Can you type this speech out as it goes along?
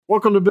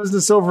Welcome to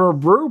Business Over a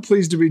Brew.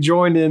 Pleased to be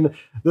joined in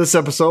this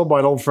episode by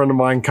an old friend of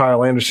mine,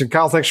 Kyle Anderson.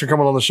 Kyle, thanks for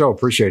coming on the show.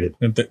 Appreciate it.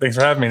 Thanks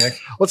for having me, Nick.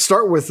 Let's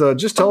start with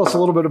just tell us a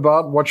little bit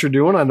about what you're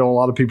doing. I know a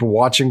lot of people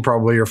watching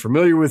probably are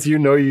familiar with you,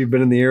 know you've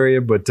been in the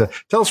area, but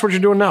tell us what you're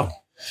doing now.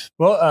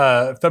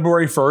 Well,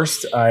 February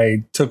 1st,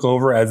 I took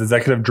over as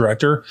executive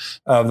director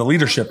of the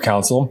Leadership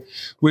Council,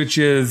 which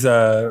is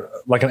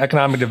like an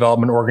economic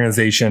development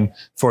organization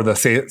for the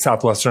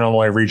Southwestern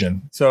Illinois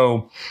region.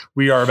 So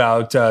we are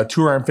about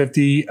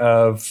 250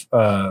 of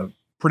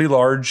pretty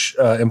large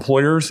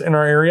employers in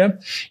our area,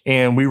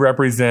 and we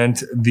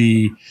represent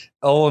the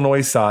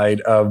Illinois side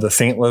of the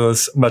St.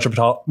 Louis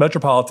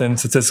metropolitan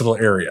statistical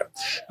area.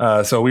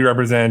 So we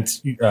represent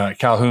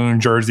Calhoun,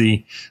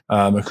 Jersey,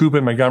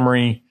 Macoupin,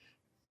 Montgomery,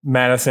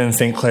 Madison,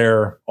 St.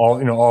 Clair,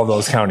 all of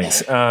those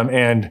counties.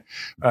 And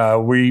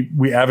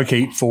we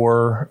advocate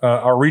for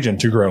our region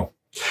to grow.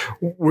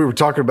 We were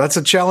talking about, that's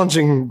a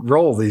challenging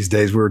role these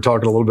days. We were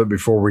talking a little bit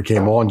before we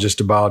came on just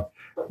about,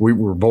 we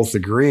were both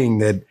agreeing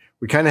that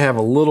we kind of have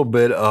a little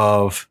bit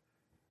of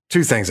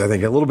two things. I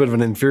think a little bit of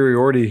an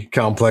inferiority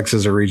complex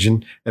as a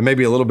region, and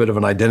maybe a little bit of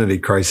an identity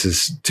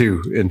crisis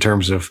too, in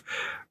terms of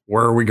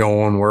where are we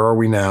going? Where are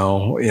we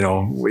now?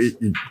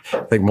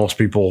 I think most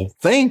people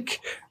think,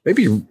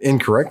 maybe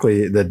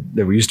incorrectly, that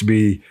we used to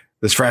be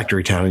this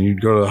factory town, and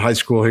you'd go to high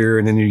school here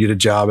and then you get a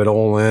job at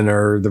Olin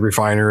or the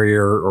refinery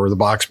or the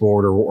box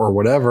board or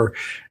whatever.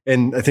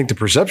 And I think the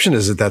perception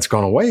is that that's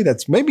gone away.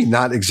 That's maybe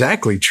not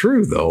exactly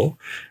true, though.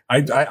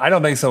 I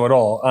don't think so at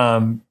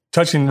all.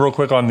 Touching real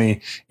quick on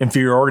the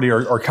inferiority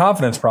or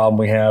confidence problem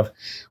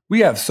we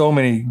have so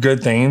many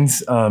good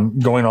things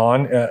going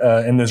on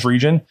in this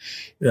region.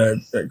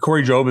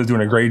 Corey Job is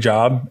doing a great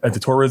job at the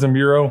Tourism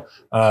Bureau,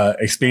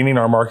 expanding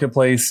our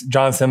marketplace.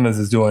 John Simmons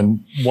is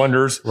doing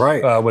wonders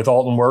with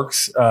Alton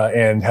Works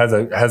and has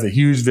a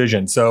huge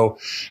vision. So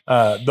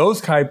those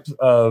types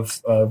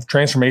of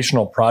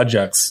transformational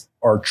projects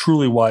are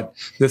truly what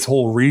this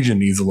whole region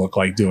needs to look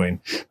like doing.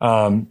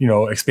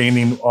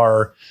 Expanding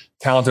our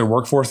talented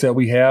workforce that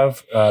we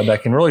have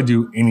that can really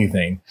do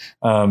anything.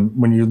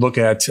 When you look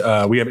at,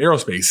 we have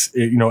aerospace,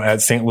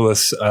 at St.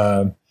 Louis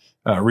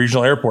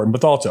Regional Airport in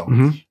Bethalto.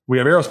 Mm-hmm. We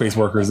have aerospace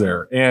workers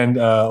there, and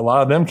a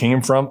lot of them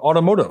came from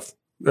automotive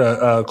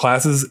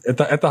classes at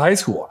the high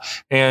school.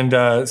 And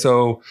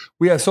so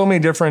we have so many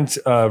different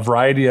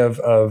variety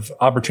of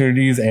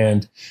opportunities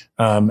and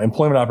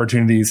employment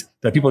opportunities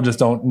that people just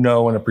don't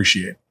know and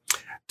appreciate.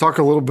 Talk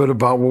a little bit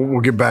about, we'll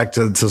get back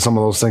to some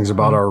of those things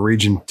about our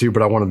region too,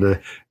 but I wanted to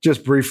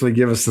just briefly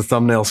give us the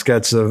thumbnail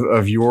sketch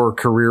of your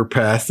career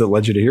path that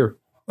led you to here.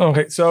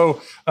 Okay.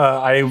 So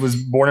I was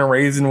born and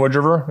raised in Wood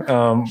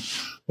River,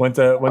 went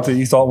to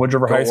East Alton Wood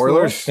River High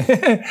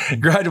School,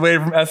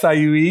 graduated from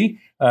SIUE,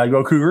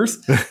 go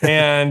Cougars.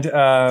 And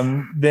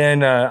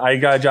then I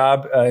got a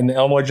job in the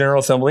Illinois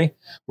General Assembly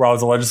where I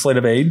was a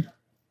legislative aide.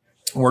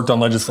 Worked on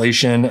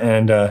legislation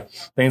and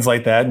things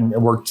like that, and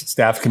worked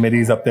staff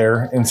committees up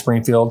there in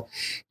Springfield.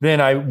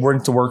 Then I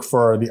went to work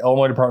for the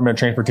Illinois Department of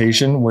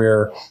Transportation,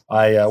 where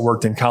I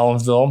worked in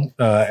Collinsville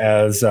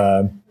as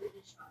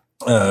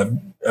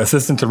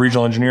assistant to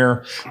regional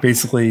engineer,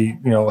 basically,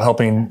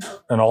 helping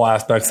in all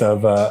aspects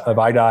of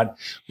IDOT,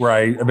 where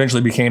I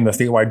eventually became the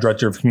statewide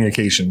director of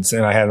communications.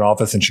 And I had an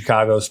office in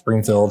Chicago,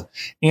 Springfield,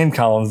 and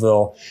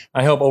Collinsville.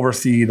 I help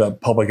oversee the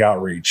public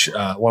outreach.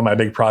 One of my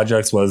big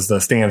projects was the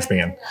stand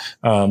span,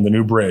 the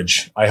new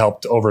bridge. I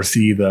helped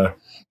oversee the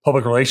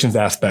public relations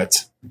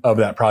aspect of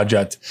that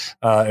project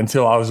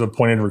until I was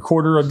appointed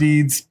recorder of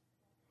deeds.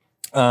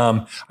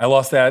 I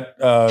lost that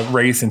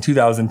race in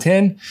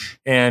 2010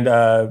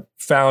 and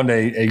found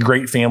a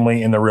great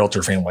family in the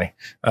realtor family.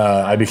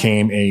 I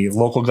became a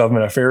local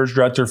government affairs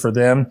director for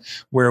them,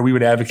 where we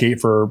would advocate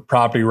for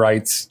property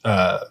rights,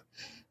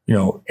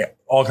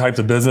 all types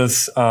of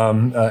business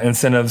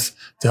incentives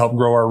to help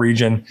grow our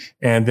region.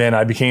 And then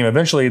I became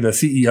eventually the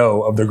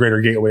CEO of the Greater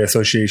Gateway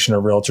Association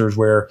of Realtors,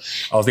 where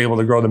I was able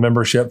to grow the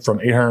membership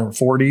from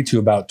 840 to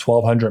about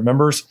 1,200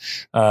 members,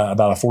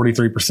 about a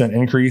 43%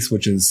 increase,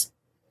 which is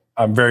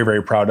I'm very,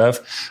 very proud of,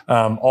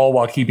 all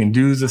while keeping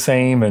dues the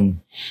same, and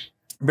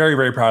very,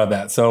 very proud of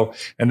that. So,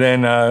 and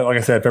then, like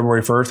I said,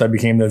 February 1st, I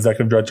became the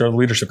executive director of the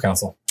Leadership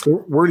Council.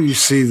 Where do you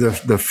see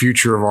the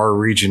future of our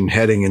region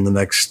heading in the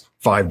next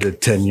 5 to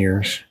 10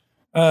 years?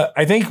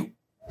 I think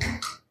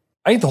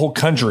the whole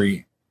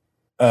country,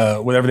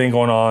 with everything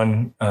going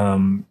on,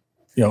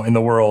 in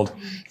the world,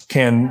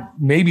 can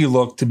maybe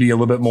look to be a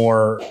little bit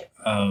more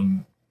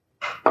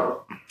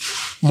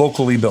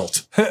locally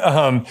built.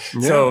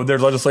 So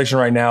there's legislation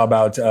right now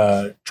about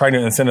trying to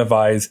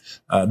incentivize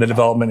the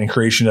development and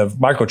creation of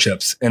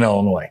microchips in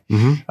Illinois.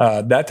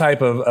 Mm-hmm. That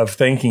type of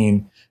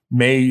thinking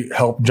may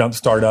help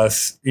jumpstart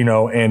us,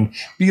 and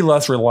be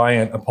less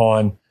reliant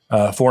upon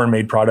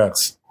foreign-made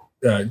products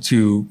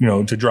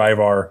to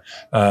drive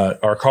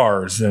our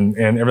cars and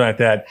everything like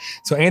that.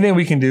 So anything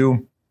we can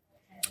do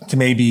to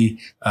maybe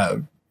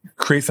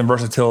create some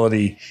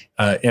versatility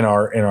in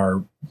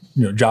our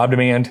job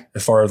demand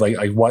as far as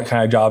like what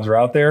kind of jobs are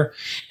out there.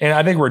 And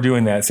I think we're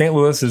doing that. St.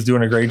 Louis is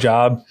doing a great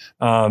job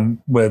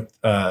with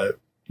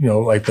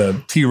like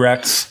the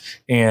T-Rex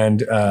and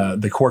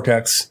the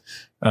Cortex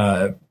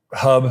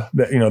hub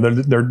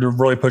that, they're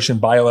really pushing.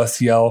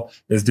 BioSTL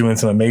is doing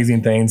some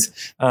amazing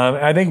things.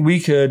 I think we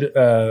could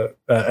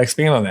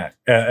expand on that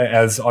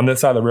as on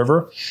this side of the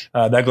river.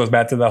 That goes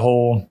back to the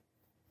whole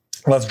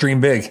let's dream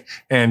big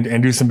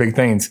and do some big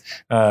things.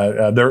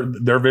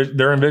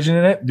 They're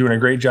envisioning it, doing a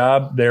great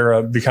job.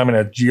 They're becoming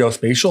a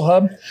geospatial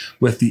hub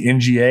with the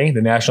NGA,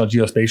 the National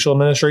Geospatial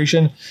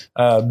Administration,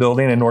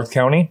 building in North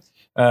County.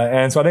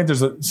 And so I think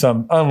there's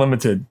some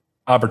unlimited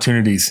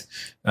opportunities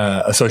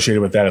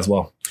associated with that as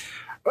well.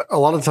 A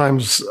lot of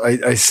times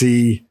I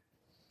see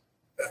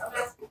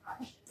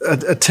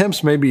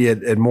attempts maybe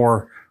at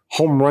more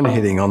home run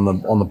hitting on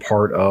the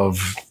part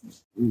of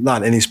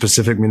not any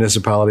specific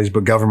municipalities,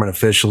 but government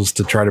officials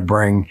to try to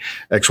bring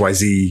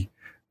XYZ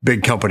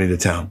big company to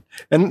town.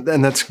 And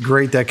that's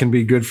great. That can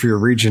be good for your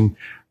region.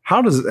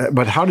 How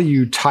do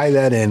you tie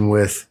that in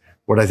with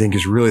what I think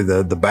is really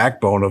the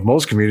backbone of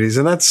most communities?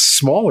 And that's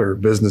smaller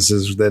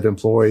businesses that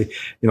employ,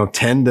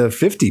 10 to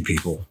 50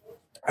 people.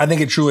 I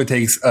think it truly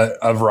takes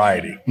a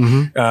variety,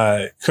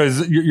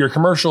 because your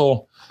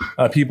commercial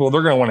people,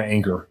 they're going to want to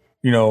anchor,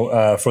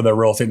 for their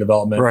real estate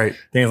development, right?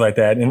 Things like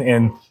that.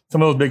 And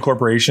some of those big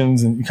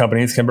corporations and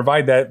companies can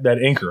provide that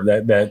anchor,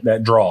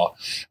 that draw.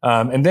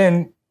 And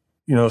then,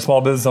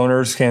 small business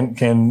owners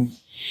can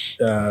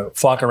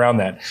flock around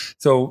that.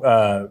 So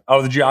I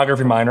was a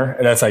geography minor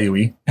at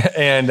SIUE.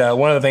 And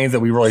one of the things that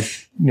we really,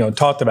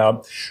 talked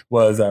about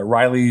was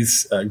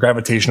Riley's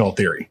gravitational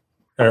theory.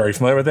 Are you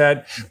familiar with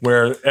that?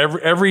 Where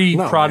every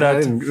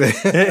product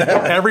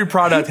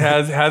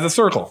has a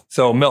circle.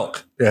 So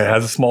milk, it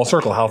has a small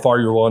circle, how far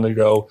you're willing to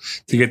go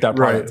to get that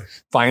product. Right.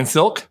 Fine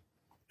silk,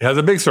 it has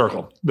a big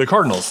circle. The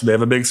Cardinals, they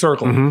have a big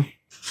circle.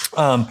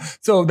 Mm-hmm.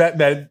 So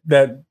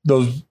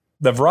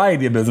the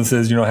variety of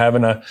businesses,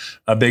 having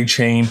a big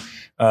chain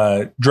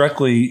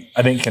directly,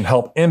 I think, can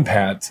help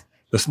impact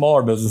the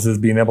smaller businesses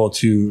being able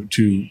to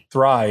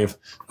thrive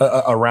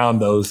around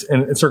those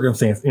in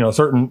circumstances,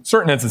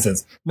 certain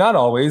instances. Not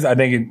always. I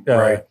think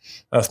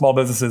small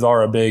businesses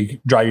are a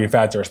big driving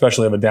factor,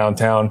 especially of a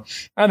downtown.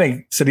 I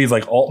think cities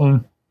like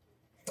Alton,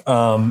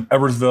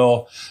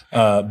 Edwardsville,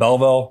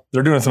 Belleville,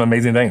 they're doing some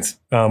amazing things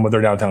with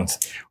their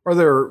downtowns. Are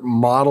there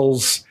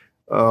models,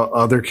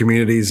 other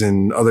communities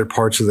in other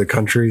parts of the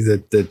country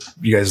that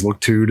you guys look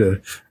to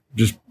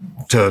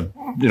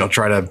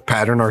try to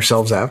pattern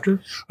ourselves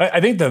after?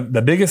 I think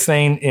the biggest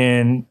thing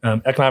in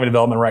economic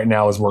development right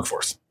now is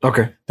workforce.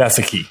 Okay. That's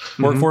the key.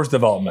 Mm-hmm. Workforce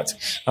development.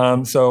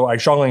 So I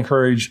strongly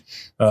encourage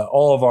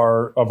all of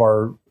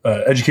our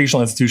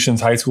educational institutions,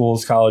 high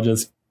schools,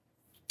 colleges,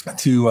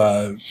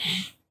 to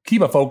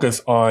keep a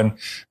focus on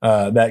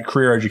that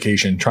career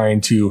education,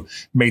 trying to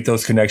make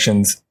those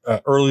connections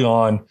early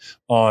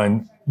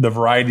on the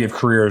variety of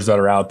careers that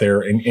are out there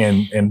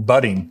and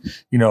budding,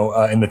 in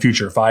the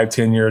future,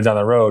 5-10 years down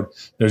the road.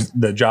 There's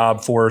the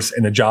job force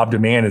and the job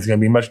demand is going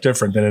to be much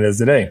different than it is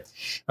today.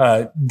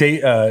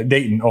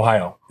 Dayton,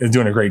 Ohio is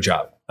doing a great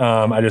job.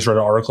 I just read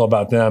an article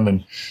about them,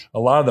 and a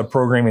lot of the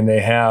programming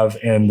they have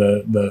and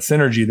the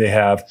synergy they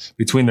have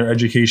between their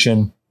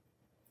education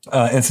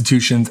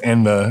institutions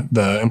and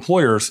the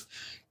employers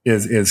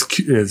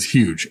is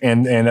huge.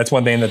 And that's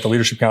one thing that the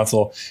Leadership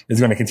Council is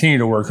going to continue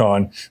to work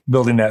on,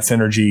 building that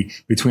synergy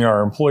between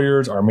our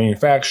employers, our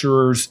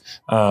manufacturers,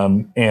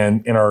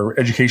 and our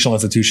educational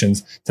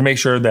institutions to make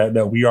sure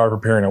that we are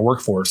preparing our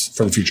workforce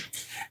for the future.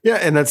 Yeah.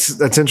 And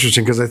that's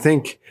interesting, because I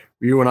think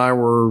you and I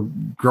were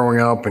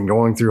growing up and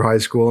going through high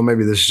school, and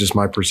maybe this is just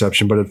my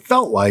perception, but it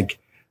felt like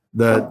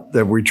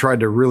that we tried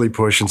to really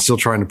push and still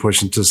trying to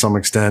push to some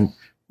extent.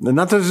 And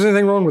not that there's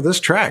anything wrong with this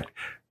track.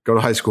 Go to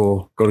high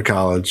school, go to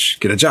college,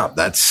 get a job.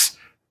 That's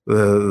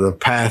the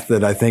path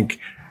that I think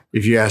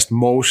if you asked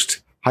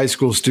most high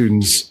school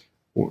students,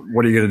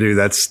 what are you going to do?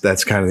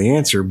 That's kind of the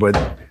answer. But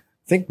I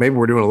think maybe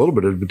we're doing a little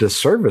bit of a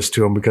disservice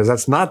to them, because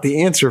that's not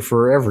the answer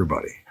for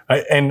everybody.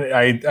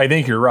 I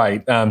think you're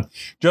right.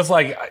 Just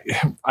like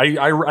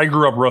I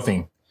grew up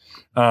roofing.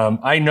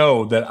 I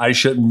know that I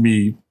shouldn't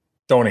be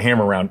throwing a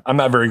hammer around. I'm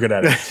not very good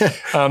at it.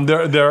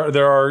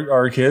 There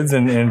are kids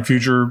and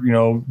future,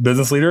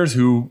 business leaders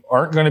who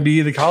aren't going to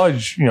be the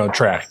college,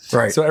 track.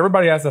 Right. So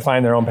everybody has to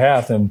find their own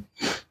path. And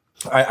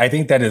I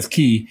think that is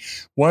key.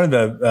 One of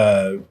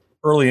the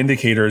early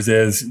indicators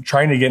is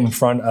trying to get in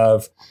front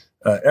of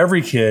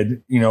every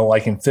kid,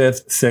 like in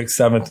 5th, 6th,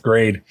 7th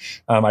grade.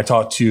 I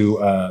talked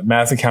to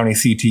Madison County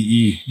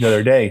CTE the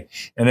other day,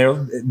 and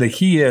the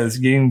key is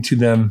getting to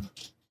them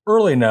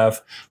early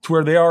enough to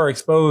where they are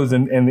exposed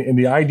and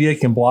the idea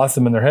can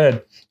blossom in their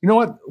head. You know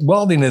what?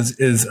 Welding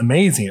is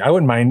amazing. I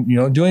wouldn't mind,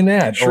 doing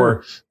that.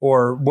 Sure.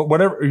 Or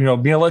whatever, being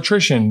an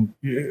electrician,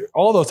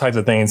 all those types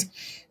of things.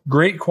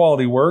 Great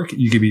quality work.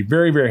 You could be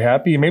very, very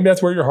happy. And maybe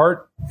that's where your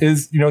heart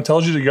is,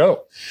 tells you to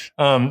go.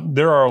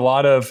 There are a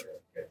lot of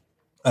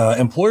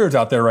employers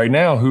out there right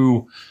now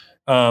who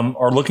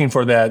are looking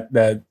for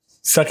that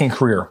second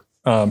career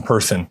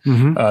person,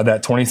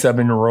 that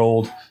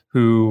 27-year-old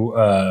who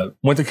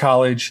went to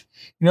college,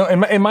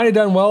 and might have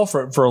done well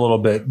for a little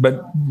bit,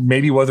 but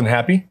maybe wasn't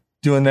happy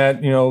doing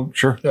that,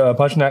 Sure.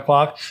 punching that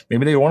clock.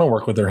 Maybe they want to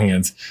work with their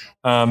hands.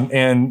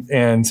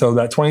 And so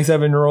that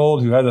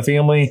 27-year-old who has a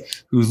family,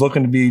 who's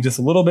looking to be just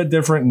a little bit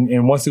different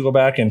and wants to go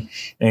back and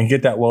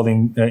get that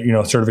welding,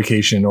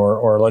 certification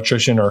or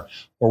electrician or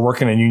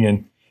work in a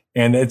union.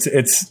 And it's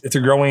a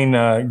growing,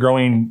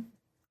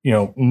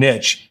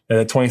 niche that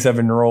a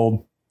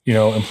 27-year-old,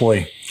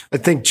 employee. I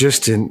think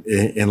just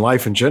in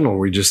life in general,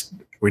 we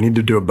need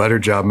to do a better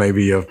job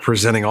maybe of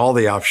presenting all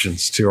the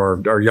options to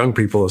our young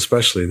people,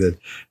 especially that,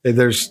 hey,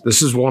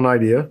 this is one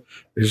idea.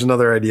 There's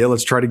another idea.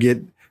 Let's try to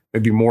get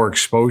maybe more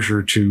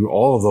exposure to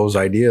all of those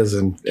ideas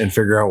and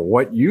figure out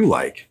what you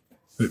like.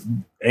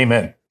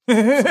 Amen.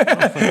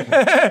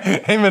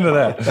 Amen to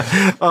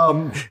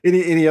that.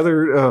 Any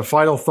other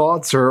final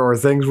thoughts or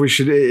things we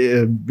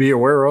should be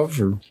aware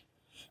of?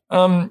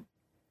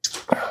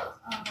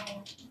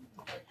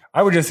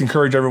 I would just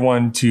encourage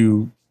everyone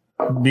to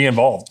get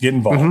involved,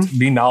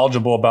 be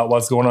knowledgeable about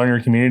what's going on in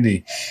your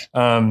community.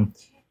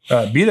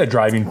 Be the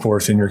driving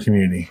force in your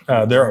community.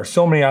 There are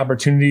so many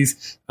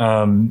opportunities.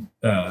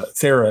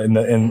 Sarah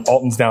in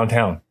Alton's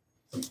downtown,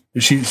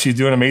 she's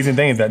doing amazing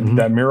things.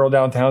 That mural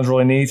downtown is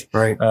really neat.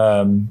 Right.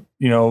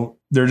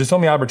 There's just so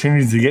many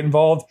opportunities to get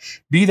involved.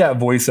 Be that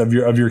voice of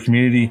your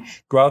community.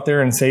 Go out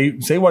there and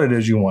say what it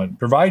is you want.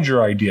 Provide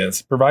your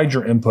ideas. Provide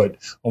your input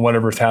on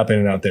whatever's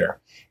happening out there.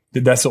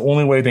 That's the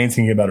only way things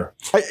can get better.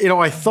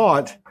 I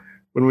thought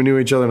when we knew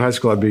each other in high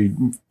school, I'd be,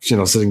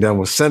 sitting down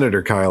with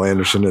Senator Kyle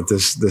Anderson at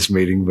this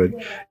meeting. But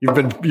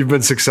you've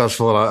been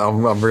successful,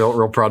 and I'm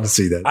real proud to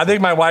see that. I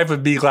think my wife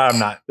would be glad I'm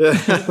not.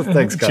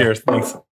 Thanks, Kyle. Cheers. Thanks.